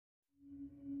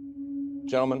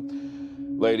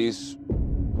Gentlemen, ladies,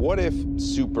 what if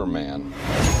Superman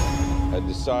had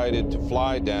decided to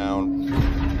fly down,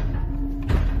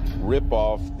 rip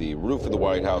off the roof of the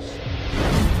White House,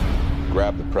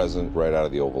 grab the president right out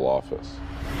of the Oval Office?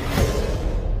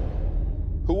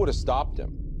 Who would have stopped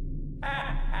him?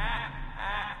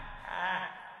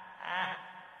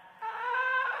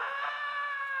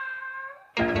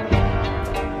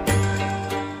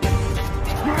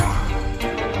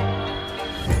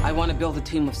 I want to build a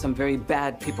team of some very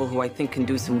bad people who I think can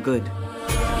do some good.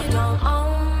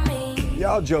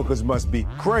 Y'all jokers must be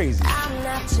crazy. I'm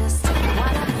not just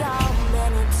one of y'all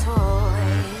many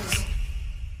toys.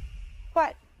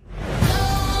 What?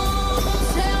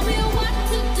 Tell me what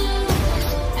to do.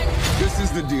 This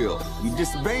is the deal. You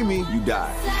disobey me, you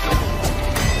die.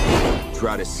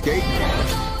 Try to escape,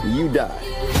 you die.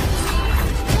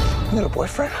 You got a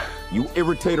boyfriend? You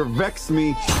irritate or vex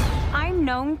me, I'm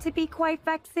known to be quite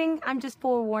vexing. I'm just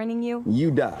forewarning you. you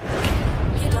die.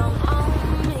 You don't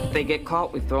own me. If they get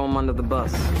caught, we throw them under the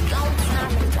bus. Don't tie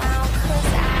me down, 'cause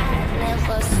I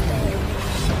never stay.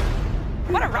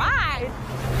 What a ride!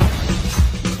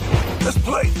 Let's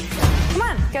play. Come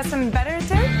on, got some better to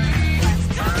do?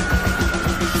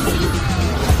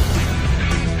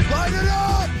 Light it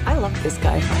up! I love this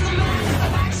guy.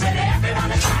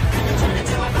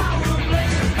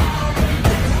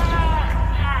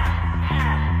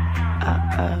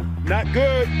 Not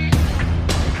good.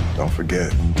 Don't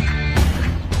forget,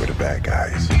 we're the bad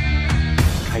guys.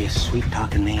 Are you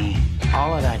sweet-talking me?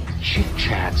 All of that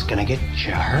chit-chat's gonna get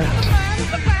you hurt.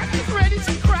 The back is ready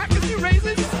to crack as he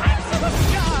raises his hands to the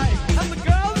sky. And the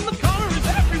girl in the corner is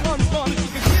everyone's one. She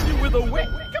can kill you with a wink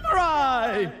of her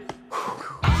eye.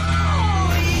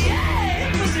 Oh, yeah!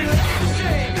 It was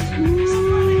electric!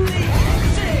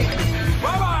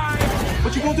 Bye-bye!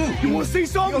 What you gonna do? You wanna see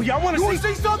something? Yo, y'all wanna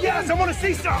see something? Yes, I wanna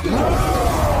see something!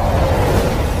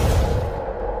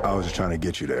 I was just trying to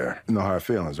get you there. You know how I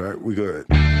feelings, right? We good.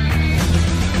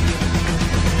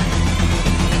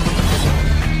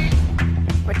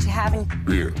 What you having?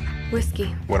 Beer.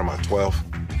 Whiskey. What am I, 12?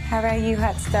 How about you,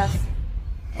 hot stuff?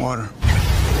 Water.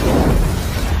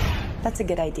 That's a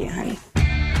good idea, honey.